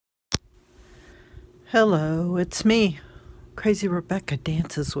Hello, it's me, Crazy Rebecca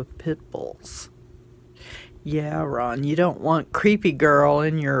Dances with Pitbulls. Yeah, Ron, you don't want Creepy Girl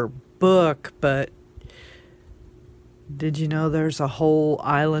in your book, but did you know there's a whole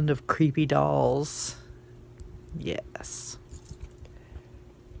island of creepy dolls? Yes.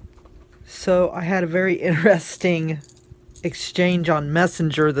 So I had a very interesting exchange on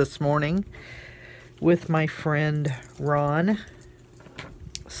Messenger this morning with my friend Rohn,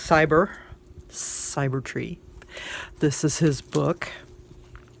 Cybor Tree. This is his book.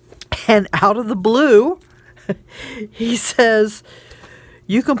 And out of the blue, he says,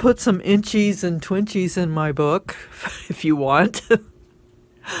 you can put some Inchies and Twinchies in my book if you want.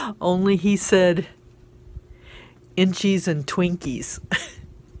 Only he said Inchies and Twinkies.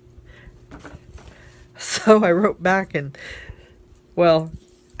 So I wrote back and, well,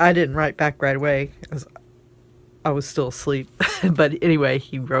 I didn't write back right away because I was still asleep. But anyway,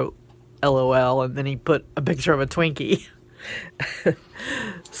 he wrote LOL, and then he put a picture of a Twinkie.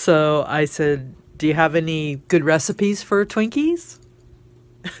 So I said, do you have any good recipes for Twinkies?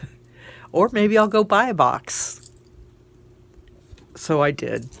 Or maybe I'll go buy a box. So I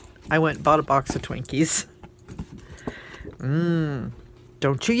did. I went and bought a box of Twinkies.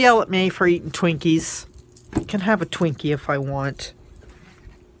 Don't you yell at me for eating Twinkies. I can have a Twinkie if I want.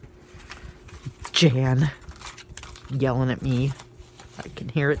 Jan yelling at me. I can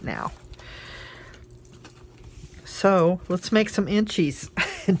hear it now. So let's make some Inchies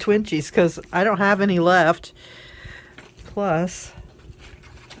and Twinchies because I don't have any left. Plus,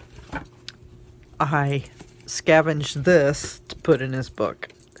 I scavenged this to put in his book.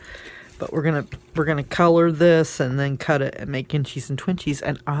 But we're gonna color this and then cut it and make Inchies and Twinchies.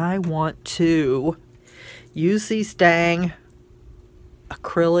 And I want to use these dang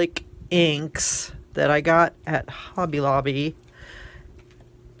acrylic inks that I got at Hobby Lobby.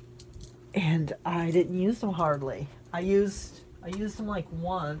 And I didn't use them hardly. I used them like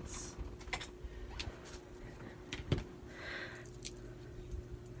once.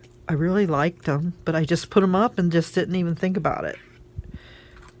 I really liked them, but I just put them up and just didn't even think about it.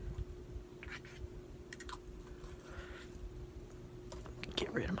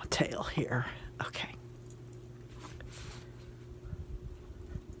 Get rid of my tail here. Okay.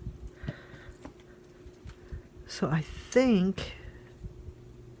 So I think,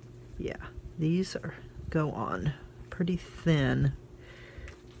 yeah, these go on pretty thin.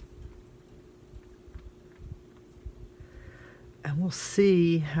 And we'll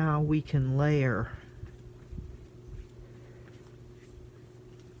see how we can layer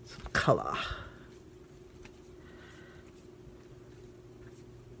some color.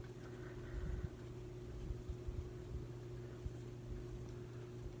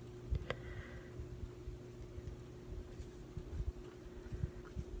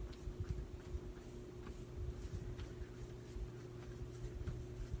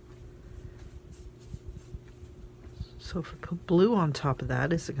 So if we put blue on top of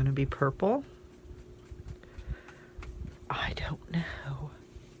that, is it going to be purple? I don't know.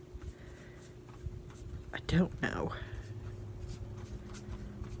 I don't know.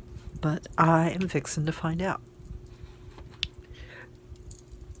 But I am fixing to find out.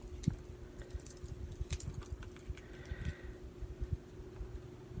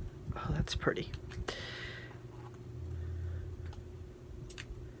 Oh, that's pretty.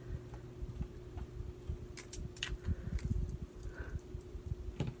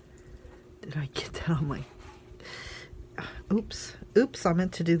 Did I get that on my... Oops, I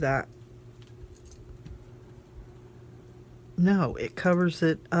meant to do that. No, it covers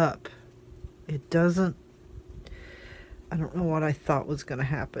it up. It doesn't... I don't know what I thought was going to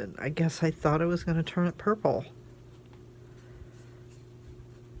happen. I guess I thought it was going to turn it purple.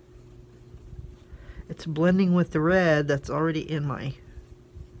 It's blending with the red that's already in my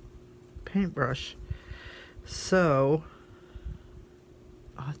paintbrush. So...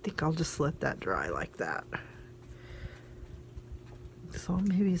 I think I'll just let that dry like that. So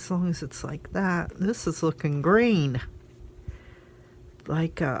maybe as long as it's like that. This is looking green.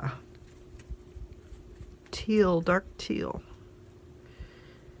 Like a teal, dark teal.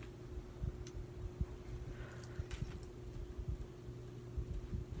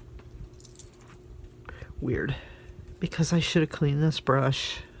 Weird. Because I should have cleaned this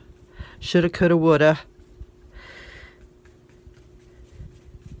brush. Shoulda, coulda, woulda.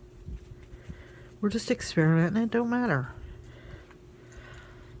 We're just experimenting, it don't matter.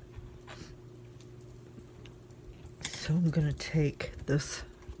 So I'm gonna take this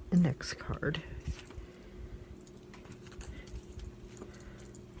index card.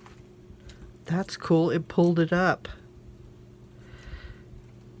 That's cool, it pulled it up.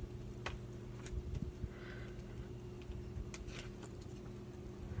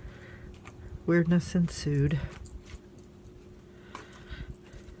 weirdness ensued.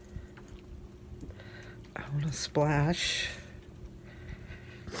 I want to splash.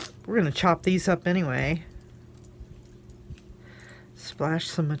 We're going to chop these up anyway. Splash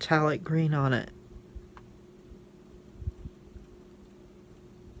some metallic green on it.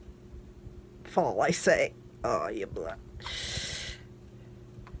 Fall, I say. Oh, you blood.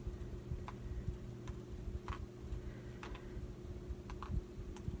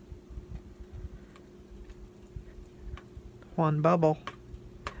 One bubble.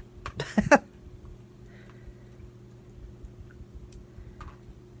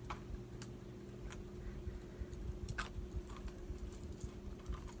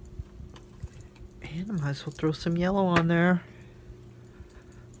 And I might as well throw some yellow on there.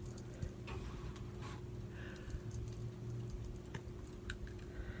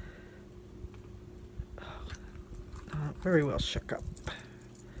 Not very well shook up.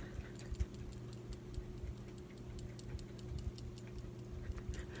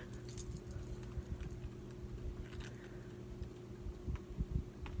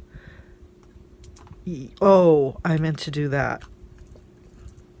 Oh, I meant to do that.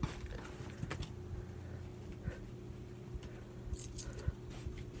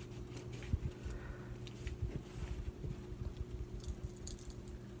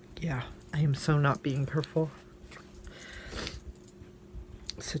 Yeah, I am so not being careful.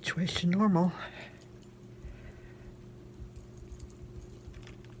 Situation normal.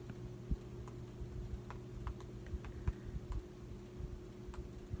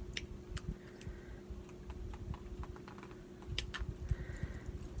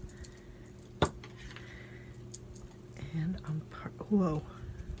 Whoa.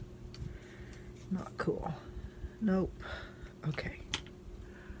 Not cool. Nope. Okay.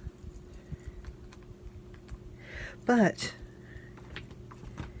 But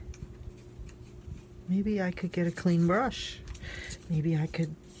maybe I could get a clean brush. Maybe I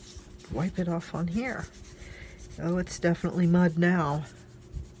could wipe it off on here. Oh, it's definitely mud now.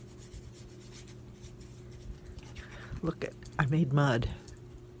 Look at, I made mud.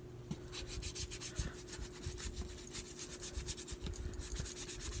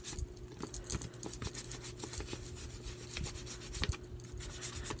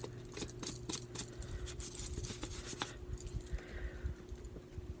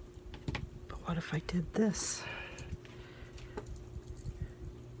 What if I did this?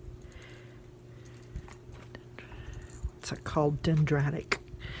 What's it called? Dendritic.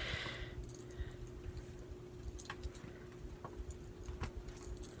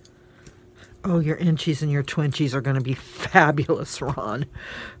 Oh, your Inchies and your Twinchies are going to be fabulous, Ron.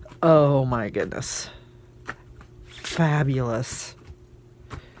 Oh my goodness. Fabulous.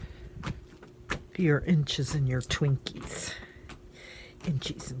 Your Inches and your Twinkies.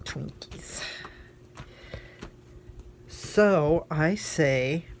 Inchies and Twinkies. So I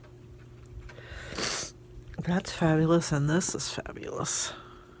say that's fabulous and this is fabulous.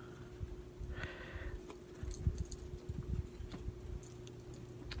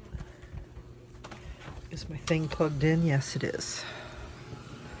 Is my thing plugged in? Yes, it is.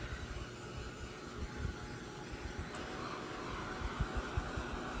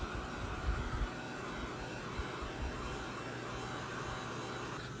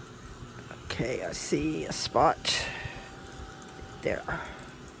 Okay, I see a spot there.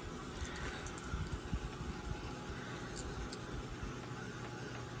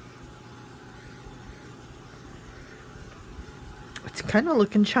 It's kind of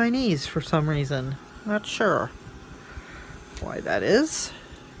looking Chinese for some reason. Not sure why that is.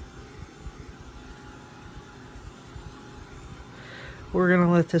 We're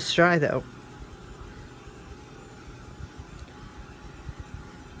gonna let this dry though.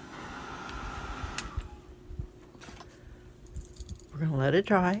 We're gonna let it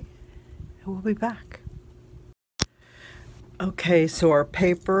dry and we'll be back. Okay, so our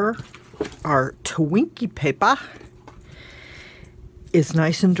paper, our Twinkie paper, is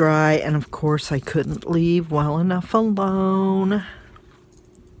nice and dry, and of course I couldn't leave well enough alone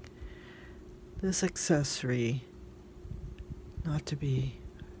this accessory not to be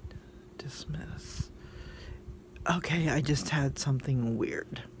dismissed. Okay, I just had something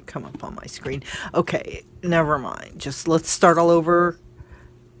weird come up on my screen. Okay, never mind. Just let's start all over.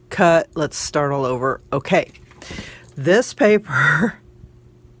 Cut. Let's start all over. Okay. This paper,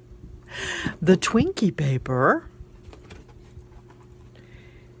 the Twinkie paper,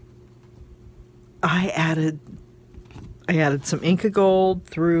 I added some Inca Gold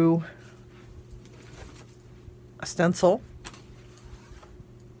through a stencil,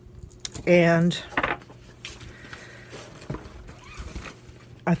 and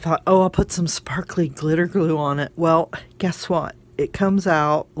I thought, oh, I'll put some sparkly glitter glue on it. Well, guess what? It comes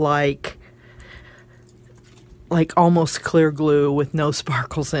out like almost clear glue with no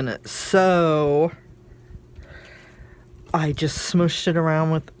sparkles in it. So I just smooshed it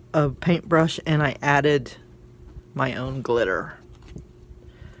around with a paintbrush and I added my own glitter.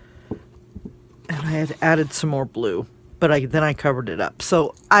 And I had added some more blue, but then I covered it up.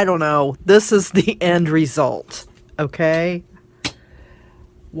 So I don't know. This is the end result, okay?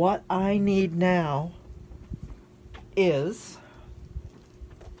 What I need now is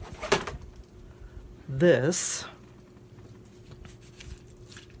this.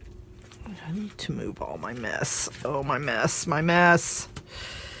 I need to move all my mess. Oh, my mess, my mess.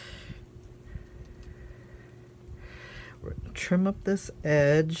 We're gonna trim up this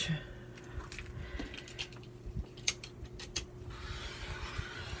edge.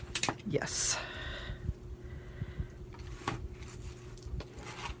 Yes.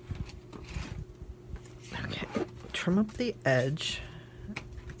 Okay, trim up the edge.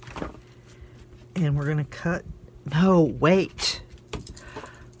 And we're gonna cut, no, wait.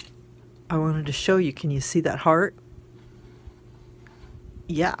 I wanted to show you, can you see that heart?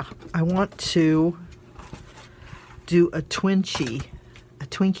 Yeah, I want to do a Twinkie, a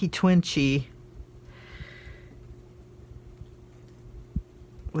Twinkie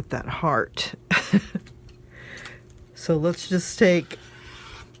with that heart. So let's just take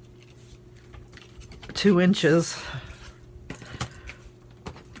 2 inches.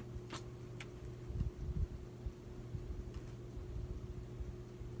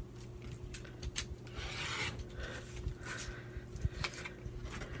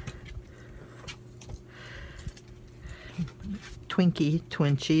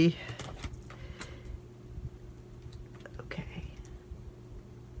 Twinkie. Okay.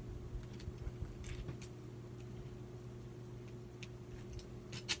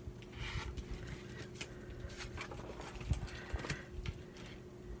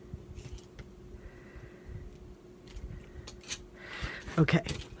 Okay.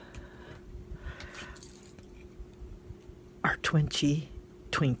 Our Twinkie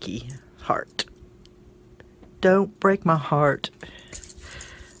heart. Don't break my heart.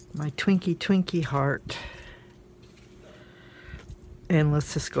 My Twinkie heart. And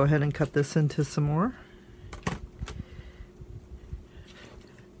let's just go ahead and cut this into some more.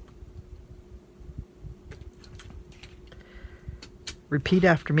 Repeat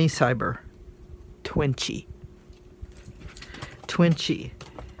after me, Cybor. Twinkie.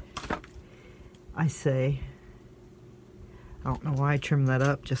 I say. I don't know why I trimmed that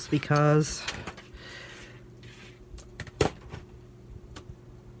up, just because.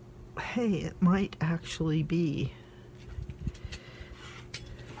 Hey, it might actually be.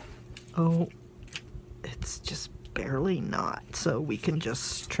 Oh, it's just barely not. So we can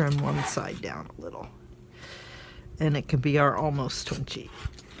just trim one side down a little. And it can be our almost Twinkie,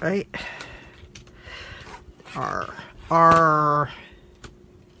 right?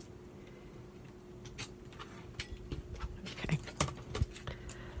 Okay.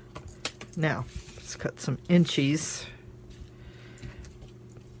 Now, let's cut some Inchies.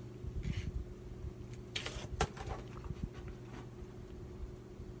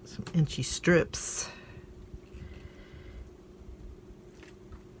 Some Inchy strips.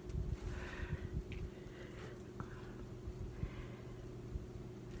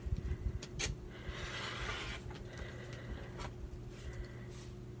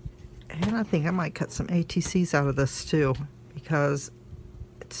 And I think I might cut some ATCs out of this too, because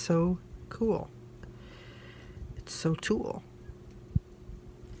it's so cool. It's so tool.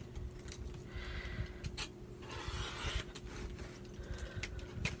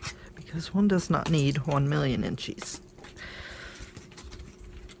 Because one does not need 1,000,000 Inchies.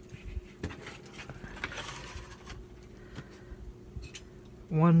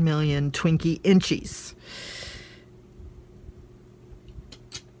 $1,000,000 Twinkie Inchies.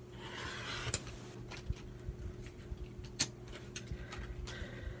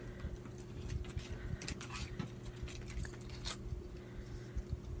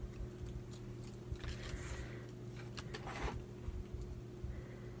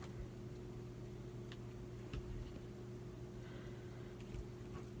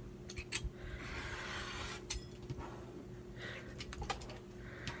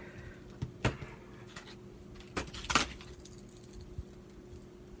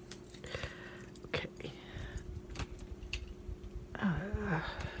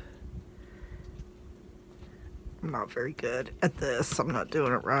 I'm not very good at this. I'm not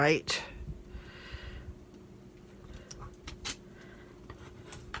doing it right.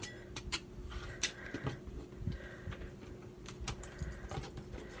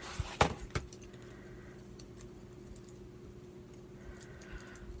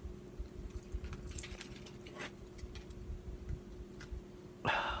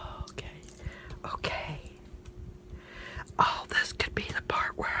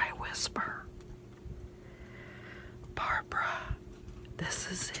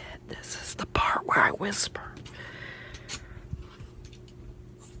 whisper.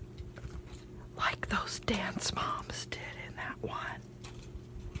 Like those dance moms did in that one.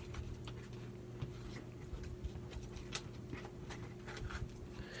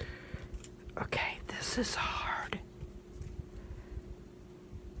 Okay, this is hard.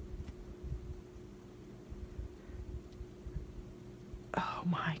 Oh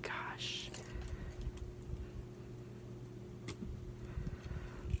my gosh.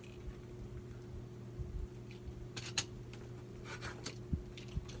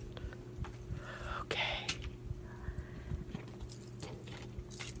 Okay.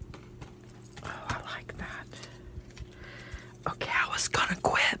 Oh, I like that. Okay, I was gonna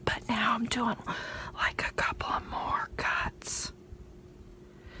quit, but now I'm doing like a couple of more cuts.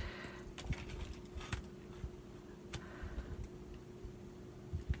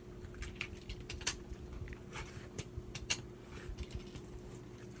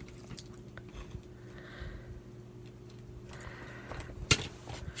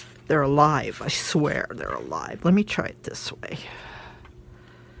 They're alive, I swear they're alive. Let me try it this way.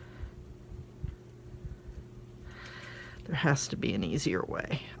 There has to be an easier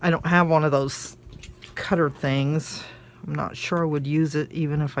way. I don't have one of those cutter things. I'm not sure I would use it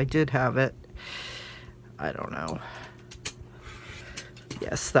even if I did have it. I don't know.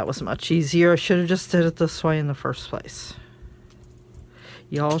 Yes, that was much easier. I should have just did it this way in the first place.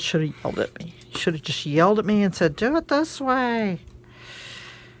 Y'all should have yelled at me. Should have just yelled at me and said, do it this way.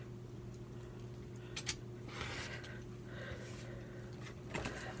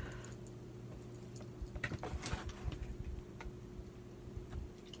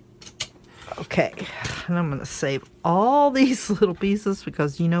 Okay, and I'm going to save all these little pieces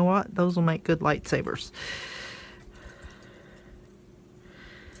because you know what? Those will make good lightsabers.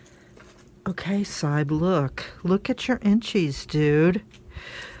 Okay, Cyb, look. Look at your Inchies, dude.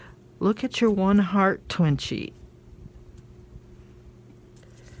 Look at your one heart Twinchie.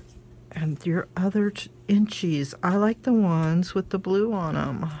 And your other Inchies. I like the ones with the blue on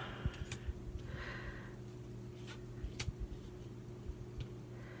them.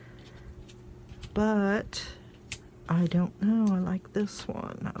 But I don't know. I like this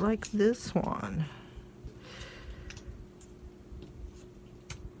one. I like this one.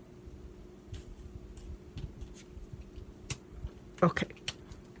 Okay.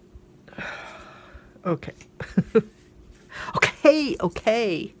 Okay.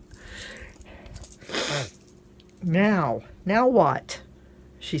 Okay. Now what?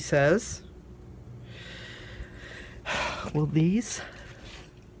 She says. Will these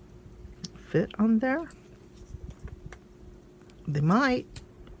fit on there? They might.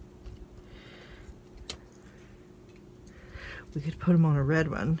 We could put them on a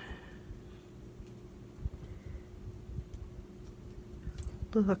red one.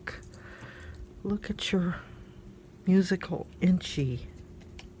 Look at your musical Inchie.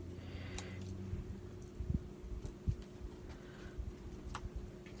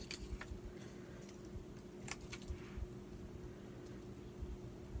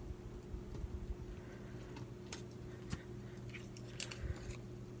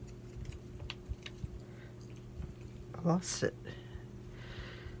 I lost it.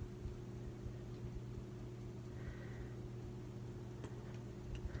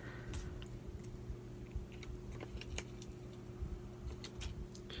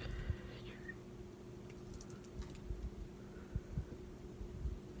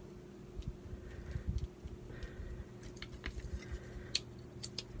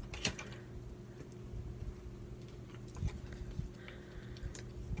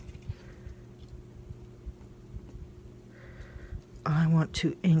 I want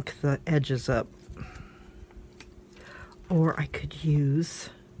to ink the edges up. Or I could use,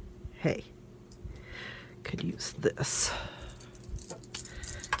 hey, could use this.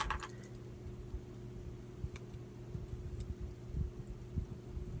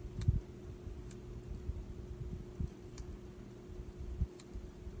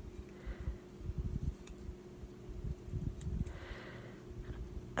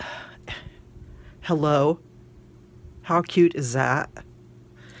 Hello? How cute is that?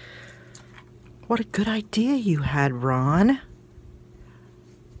 What a good idea you had, Ron.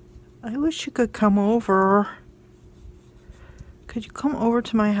 I wish you could come over. Could you come over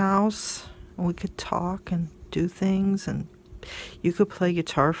to my house and we could talk and do things and you could play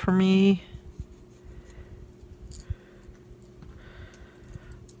guitar for me?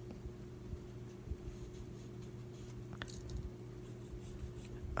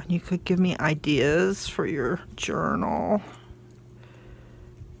 And you could give me ideas for your journal.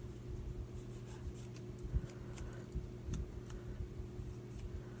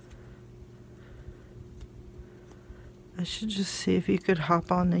 should just see if you could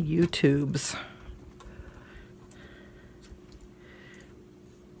hop on the YouTubes.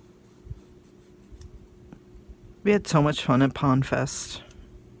 We had so much fun at Pond Fest.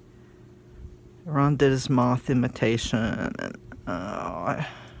 Ron did his moth imitation, and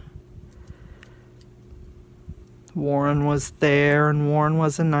Warren was there, and Warren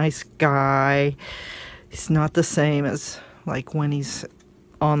was a nice guy. He's not the same as like when he's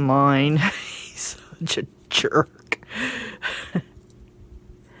online. He's such a jerk.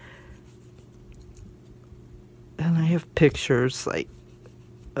 And I have pictures like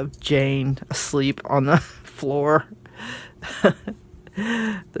of Jane asleep on the floor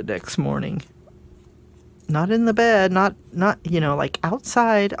the next morning. Not in the bed, not you know, like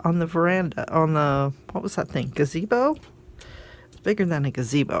outside on the veranda, on the, what was that thing, gazebo? It's bigger than a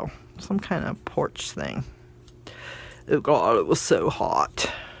gazebo, some kind of porch thing. Oh God, it was so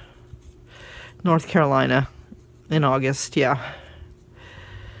hot. North Carolina in August, yeah.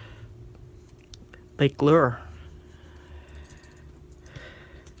 Lake Lure.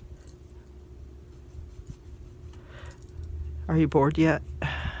 Are you bored yet?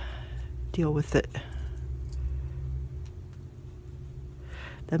 Deal with it.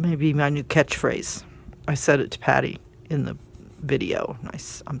 That may be my new catchphrase. I said it to Patty in the video.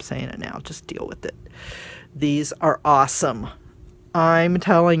 I'm saying it now. Just deal with it. These are awesome. I'm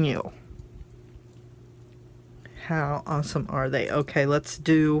telling you. How awesome are they? Okay, let's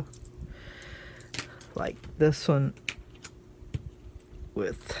do like this one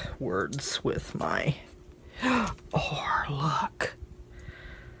with words with my... Oh, look.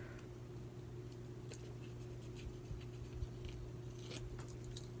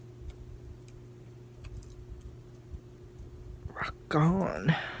 Rock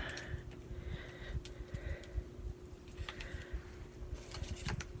on.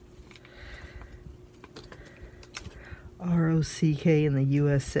 ROCK in the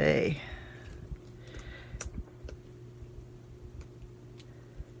USA.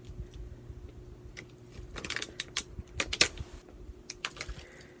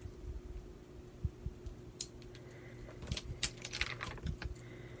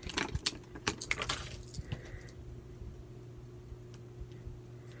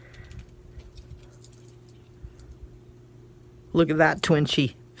 Look at that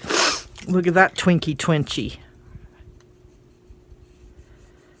Twinchie. Look at that Twinkie.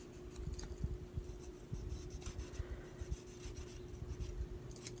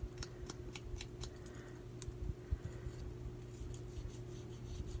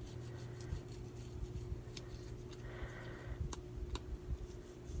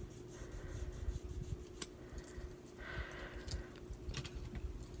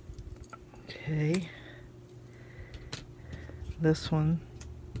 Okay. This one,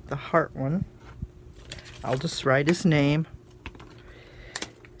 the heart one, I'll just write his name.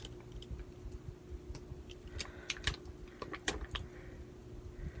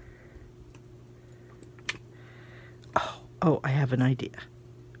 Oh, I have an idea.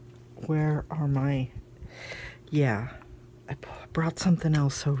 Where are my... Yeah, I brought something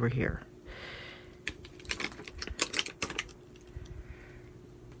else over here.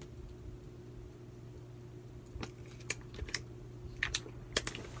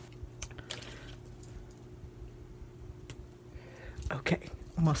 Okay,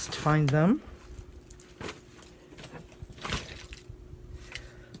 must find them.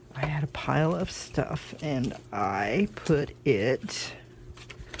 I had a pile of stuff and I put it...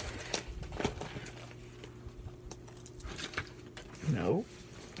 No.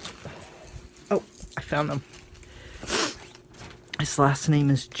 Oh, I found them. His last name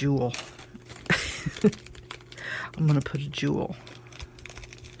is Jewel. I'm gonna put a jewel.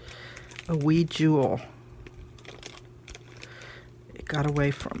 A wee jewel. It got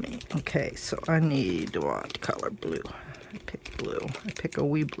away from me. Okay, so I need what color? Blue. I pick blue. I pick a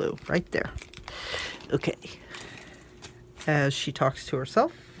wee blue right there. Okay. As she talks to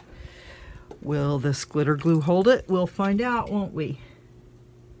herself. Will this glitter glue hold it? We'll find out, won't we?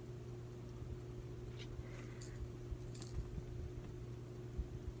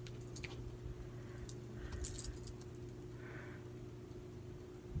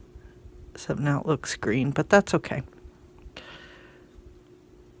 Except now it looks green, but that's okay.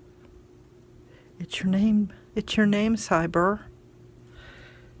 It's your name. It's your name, Cybor.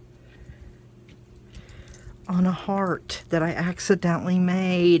 On a heart that I accidentally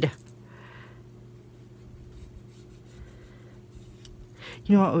made.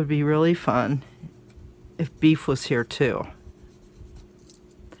 You know what would be really fun? If Beef was here too.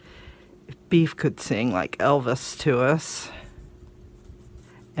 If Beef could sing like Elvis to us.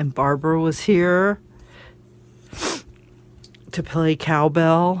 And Barbara was here. to play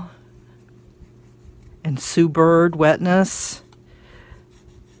cowbell and Sue Bird wetness,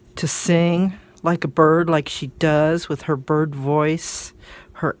 to sing like a bird, like she does with her bird voice,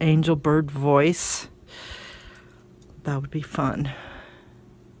 her angel bird voice. That would be fun.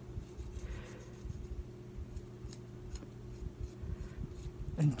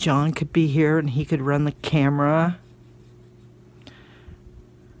 And John could be here and he could run the camera.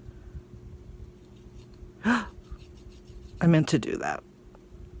 I meant to do that.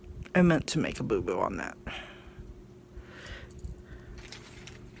 I meant to make a boo-boo on that.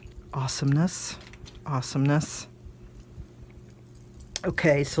 Awesomeness. Awesomeness.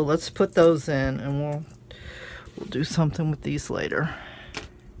 Okay, so let's put those in and we'll do something with these later.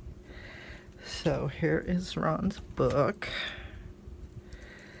 So here is Ron's book.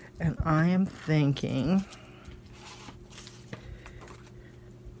 And I am thinking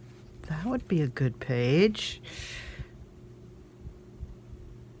that would be a good page.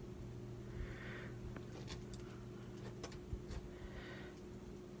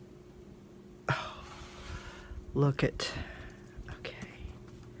 Oh, look at, okay.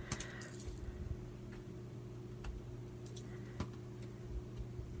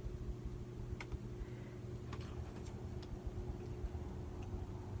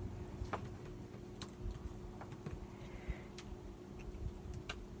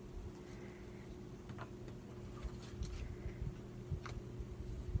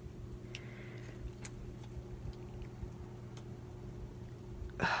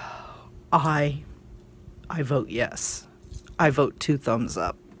 I vote yes. I vote 2 thumbs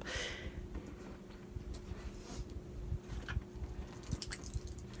up.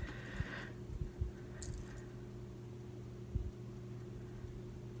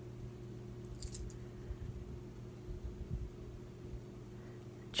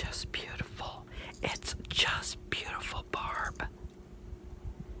 Just beautiful. It's just beautiful, Barb.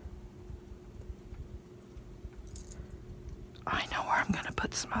 I know where I'm gonna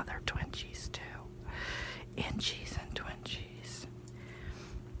put some other Twinchies too. Inchies and Twinchies.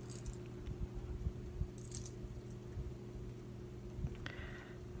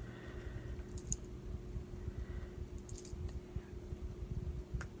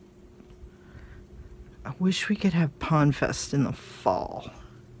 I wish we could have Pond Fest in the fall.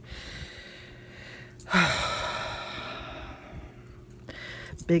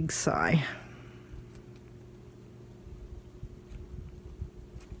 Big sigh.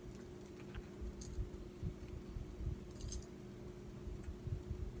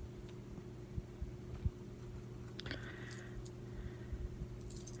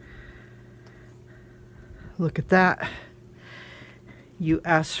 Look at that. You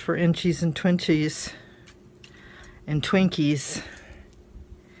asked for Inchies and Twinchies and Twinkies,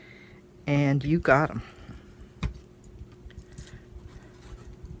 and you got them.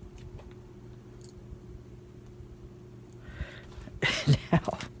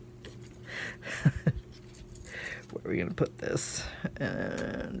 Now, where are we going to put this?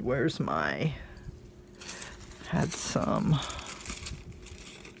 And where's my... Had some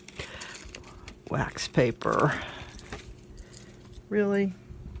wax paper. Really?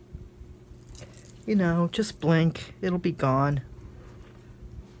 You know, just blink. It'll be gone.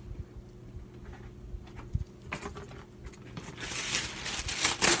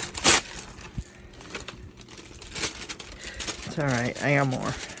 It's alright, I got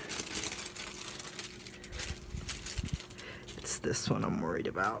more. It's this one I'm worried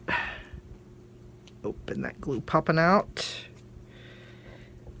about. Open that glue popping out.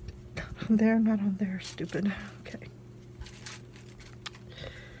 Not on there, not on there, stupid. Okay.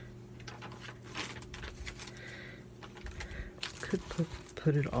 Could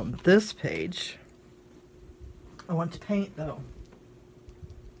put it on this page. I want to paint though.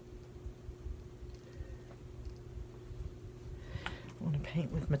 I want to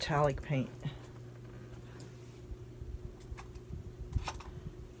paint with metallic paint.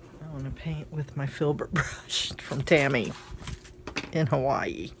 I want to paint with my filbert brush from Tammy in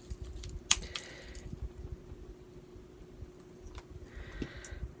Hawaii.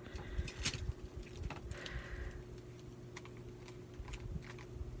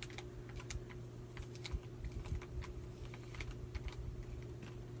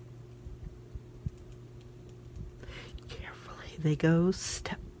 Carefully they go,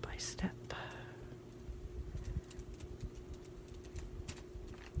 step by step.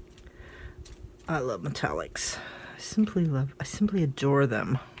 I love metallics. I simply adore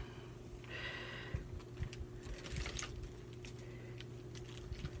them.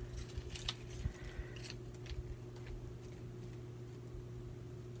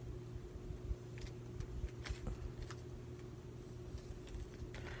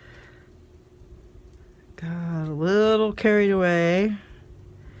 little carried away.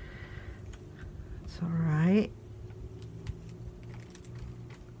 It's all right.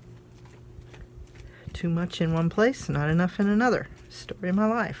 Too much in one place, not enough in another. Story of my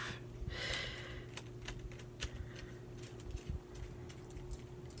life.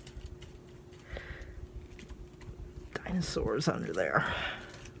 Dinosaurs under there.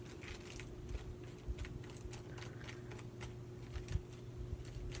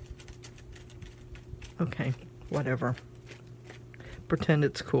 Okay, whatever. Pretend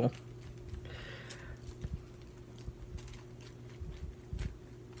it's cool.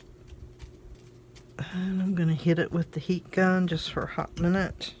 And I'm gonna hit it with the heat gun just for a hot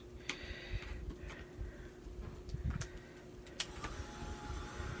minute.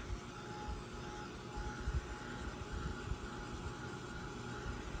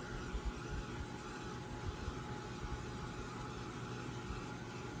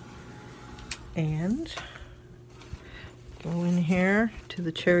 And go in here to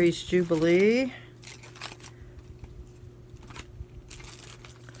the Cherries Jubilee.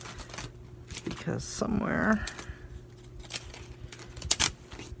 Because somewhere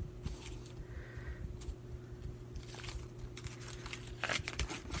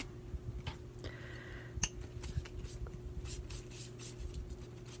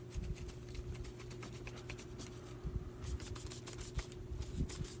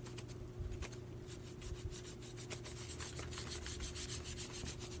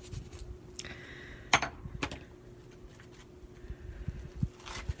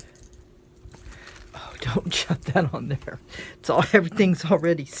don't shut that on there. It's all, everything's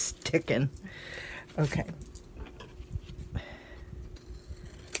already sticking. Okay.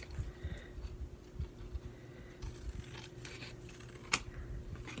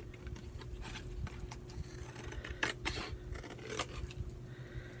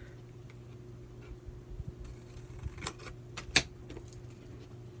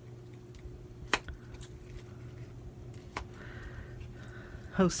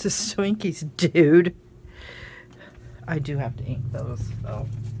 Hostess Twinkies, dude. I do have to ink those, though.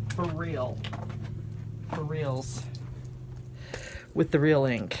 For real. For reals. With the real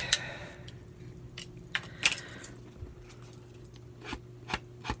ink.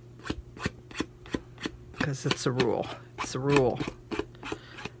 Because it's a rule. It's a rule.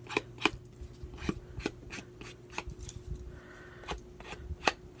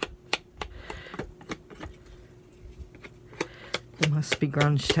 They must be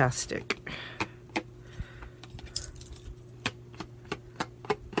grunge-tastic.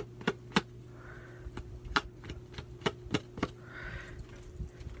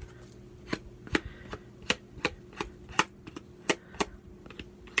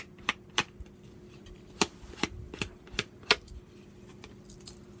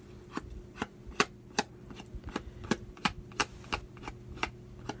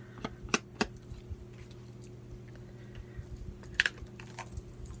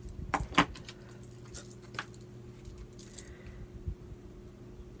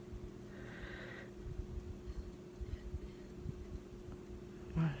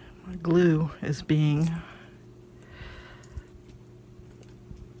 My glue is being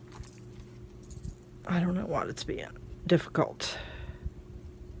I don't know what it's being difficult.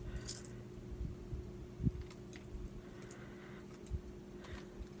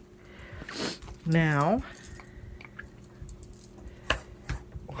 Now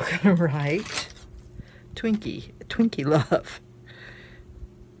we're gonna write Twinkie love,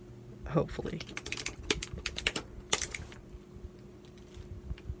 hopefully.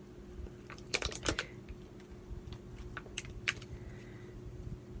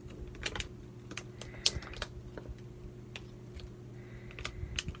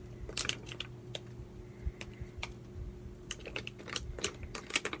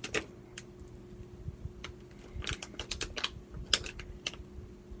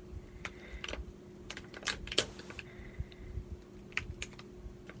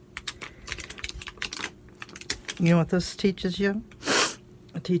 You know what this teaches you?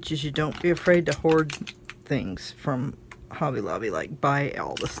 It teaches you don't be afraid to hoard things from Hobby Lobby, like buy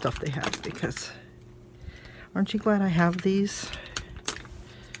all the stuff they have, because aren't you glad I have these?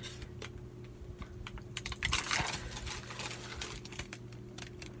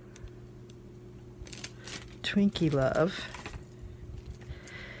 Twinkie love.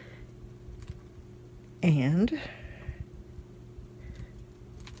 And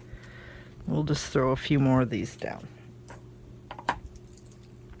we'll just throw a few more of these down.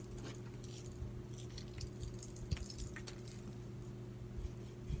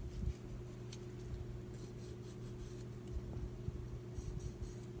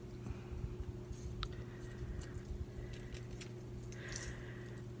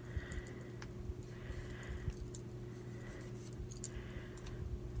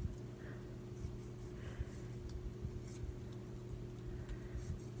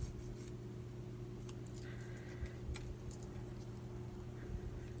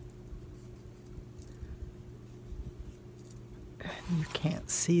 You can't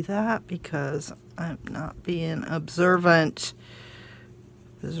see that because I'm not being observant.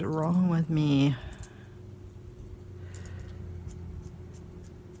 What is wrong with me?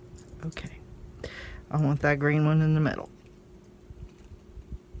 Okay. I want that green one in the middle.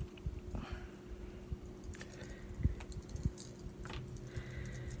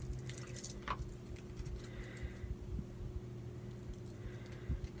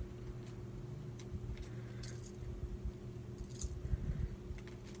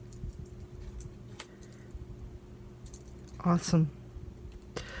 Awesome.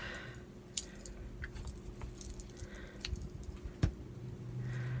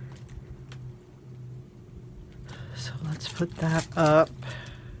 So let's put that up.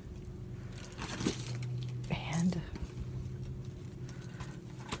 And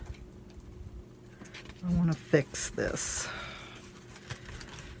I want to fix this.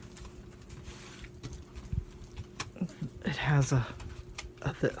 It has a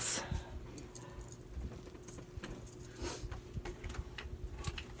this.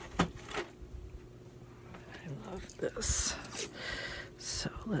 This.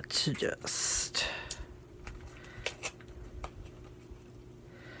 So let's just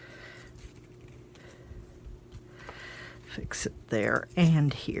fix it there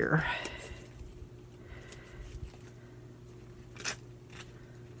and here.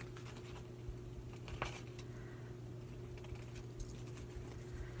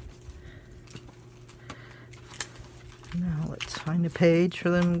 Now let's find a page for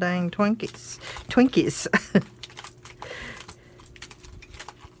them dang Twinkies. Twinkies.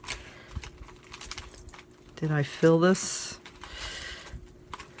 Did I fill this?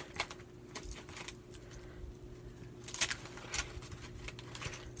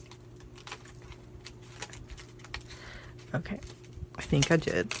 Okay, I think I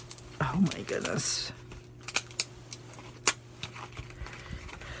did. Oh my goodness.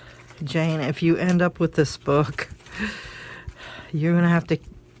 Jane, if you end up with this book, you're gonna have to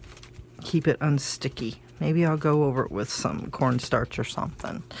keep it unsticky. Maybe I'll go over it with some cornstarch or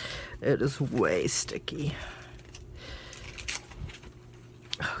something. It is way sticky.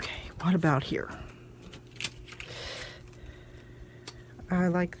 Okay, what about here? I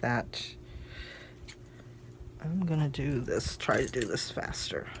like that. I'm gonna do this, try to do this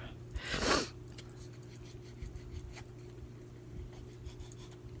faster.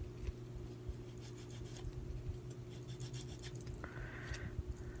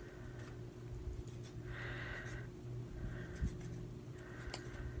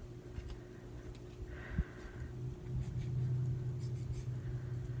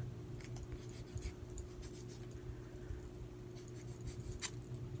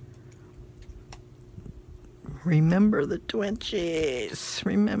 Remember the Twinchies.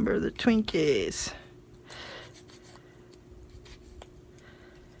 Remember the Twinkies.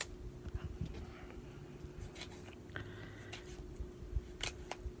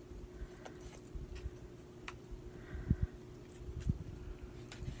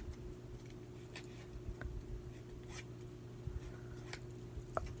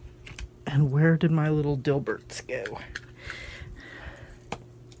 And where did my little Dilberts go?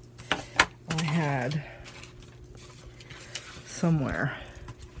 I had somewhere.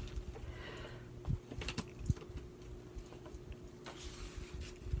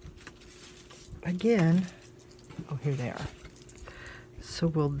 Again, oh, here they are. So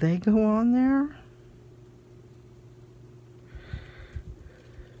will they go on there?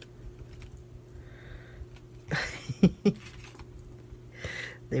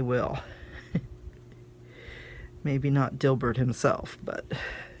 They will. Maybe not Dilbert himself, but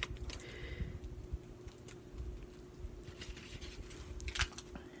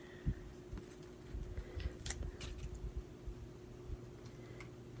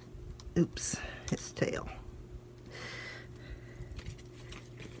oops, his tail.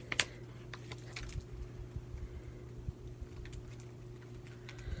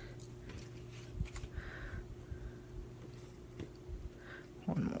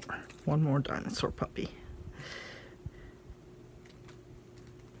 One more dinosaur puppy.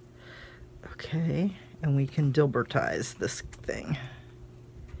 Okay, and we can Dilbertize this thing.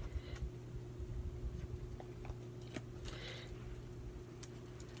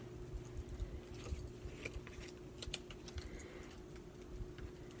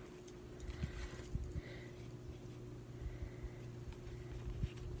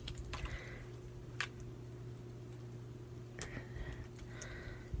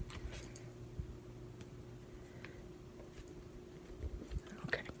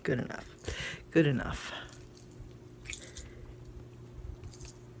 Good enough. Good enough.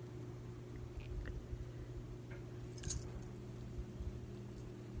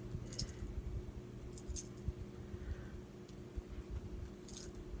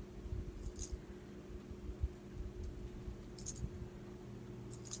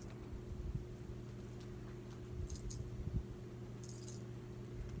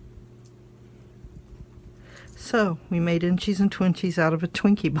 So, we made Inchies and Twinchies out of a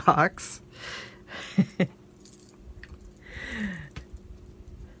Twinkie box.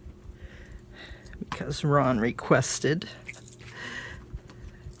 Because Rohn requested.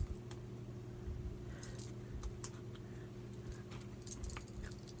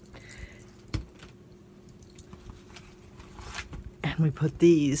 And we put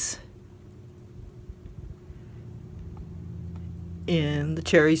these in the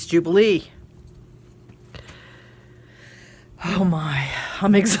Cherries Jubilee. Oh my,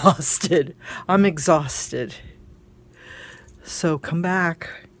 I'm exhausted. I'm exhausted. So come back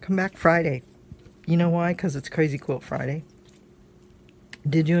Friday. You know why? Because it's Crazy Quilt Friday.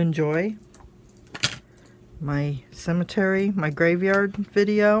 Did you enjoy my cemetery, my graveyard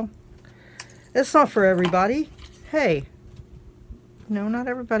video? It's not for everybody. Hey, no, not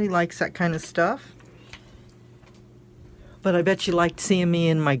everybody likes that kind of stuff. But I bet you liked seeing me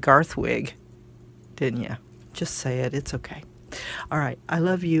in my Garth wig, didn't you? Just say it. It's okay. All right. I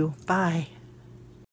love you. Bye.